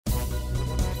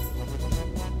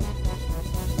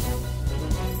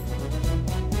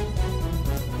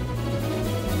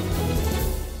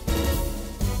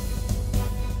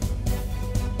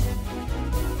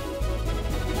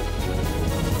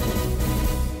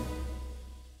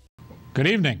Good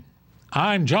evening.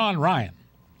 I'm John Ryan.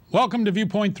 Welcome to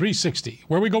Viewpoint 360,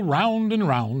 where we go round and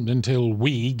round until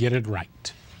we get it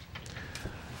right.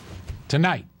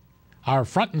 Tonight, our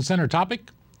front and center topic,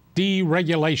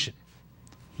 deregulation.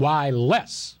 Why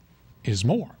less is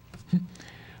more.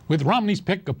 With Romney's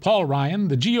pick of Paul Ryan,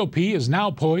 the GOP is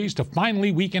now poised to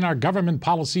finally weaken our government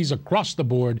policies across the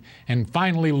board and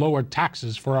finally lower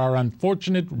taxes for our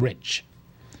unfortunate rich.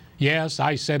 Yes,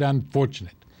 I said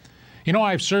unfortunate. You know,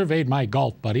 I've surveyed my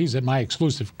golf buddies at my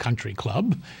exclusive country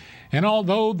club, and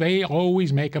although they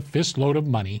always make a fistload of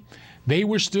money, they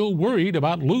were still worried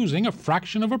about losing a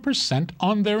fraction of a percent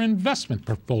on their investment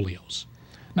portfolios.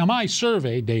 Now, my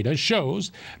survey data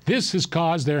shows this has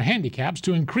caused their handicaps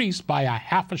to increase by a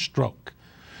half a stroke.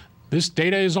 This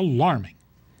data is alarming.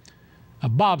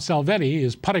 Bob Salvetti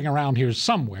is putting around here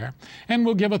somewhere and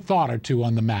will give a thought or two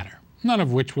on the matter, none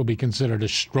of which will be considered a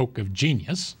stroke of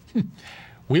genius.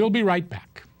 We'll be right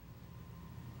back.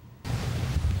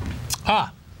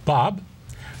 Bob,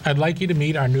 I'd like you to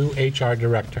meet our new HR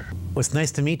director. Well, it's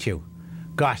nice to meet you.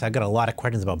 Gosh, I've got a lot of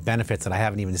questions about benefits that I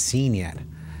haven't even seen yet.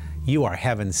 You are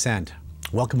heaven sent.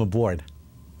 Welcome aboard.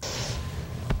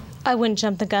 I wouldn't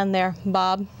jump the gun there,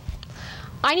 Bob.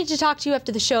 I need to talk to you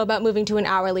after the show about moving to an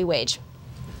hourly wage.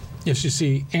 Yes, you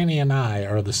see, Annie and I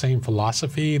are of the same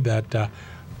philosophy that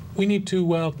we need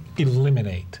to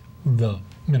eliminate the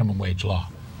minimum wage law.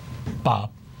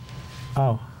 Bob?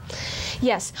 Oh.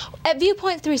 Yes. At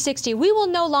Viewpoint 360, we will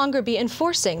no longer be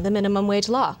enforcing the minimum wage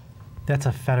law. That's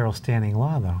a federal standing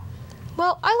law, though.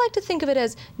 Well, I like to think of it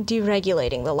as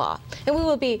deregulating the law. And we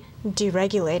will be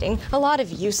deregulating a lot of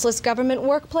useless government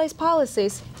workplace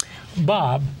policies.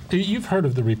 Bob, you've heard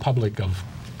of the Republic of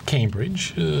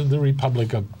Cambridge, the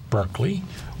Republic of Berkeley.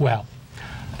 Well,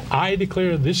 I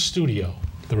declare this studio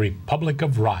the Republic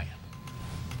of Ryan.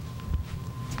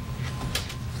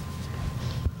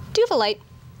 Do you have a light?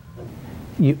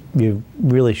 You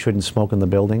really shouldn't smoke in the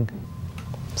building.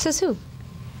 Says who?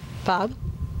 Bob?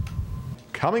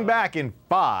 Coming back in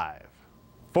 5,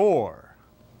 4,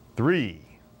 3.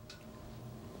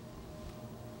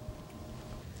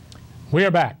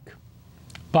 We're back.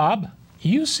 Bob,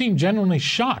 you seem genuinely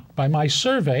shocked by my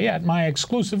survey at my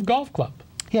exclusive golf club.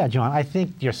 Yeah, John, I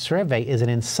think your survey is an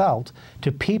insult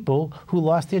to people who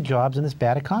lost their jobs in this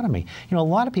bad economy. You know, a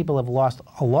lot of people have lost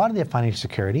a lot of their financial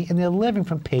security, and they're living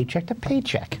from paycheck to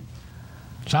paycheck.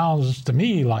 Sounds to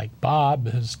me like Bob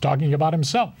is talking about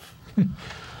himself.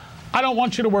 I don't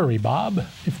want you to worry, Bob.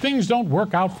 If things don't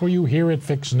work out for you here at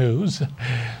Fix News,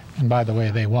 and by the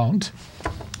way, they won't,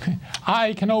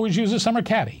 I can always use a summer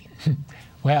caddy.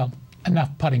 Well,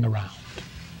 enough putting around.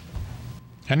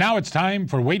 And now it's time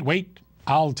for Wait,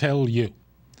 I'll Tell You.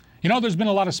 You know, there's been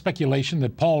a lot of speculation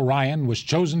that Paul Ryan was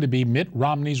chosen to be Mitt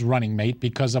Romney's running mate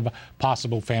because of a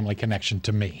possible family connection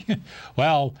to me.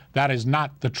 Well, that is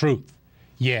not the truth.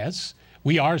 Yes,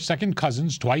 we are second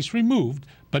cousins twice removed,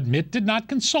 but Mitt did not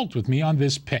consult with me on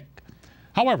this pick.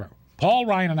 However, Paul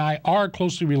Ryan and I are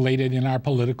closely related in our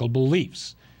political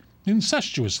beliefs,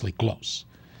 incestuously close.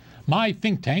 My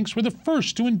think tanks were the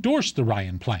first to endorse the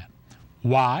Ryan plan.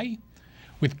 Why?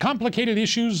 With complicated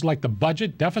issues like the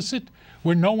budget deficit,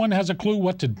 where no one has a clue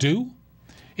what to do,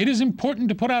 it is important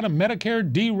to put out a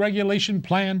Medicare deregulation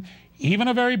plan, even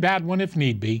a very bad one if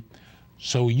need be,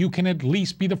 so you can at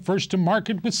least be the first to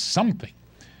market with something.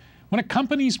 When a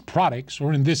company's products,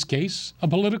 or in this case, a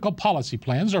political policy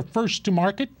plans, are first to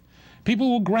market,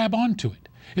 people will grab onto it.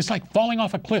 It's like falling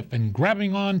off a cliff and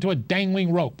grabbing onto a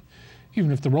dangling rope,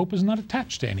 even if the rope is not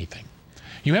attached to anything.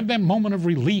 You have that moment of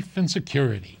relief and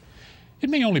security. It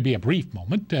may only be a brief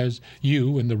moment as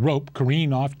you and the rope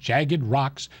careen off jagged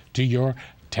rocks to your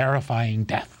terrifying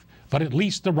death, but at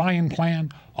least the Ryan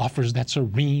plan offers that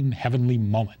serene, heavenly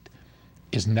moment.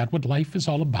 Isn't that what life is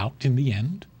all about in the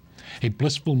end? A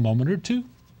blissful moment or two?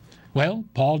 Well,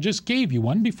 Paul just gave you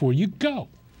one before you go.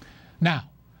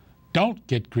 Now, don't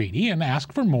get greedy and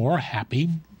ask for more happy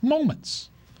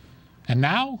moments. And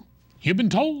now, you've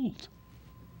been told.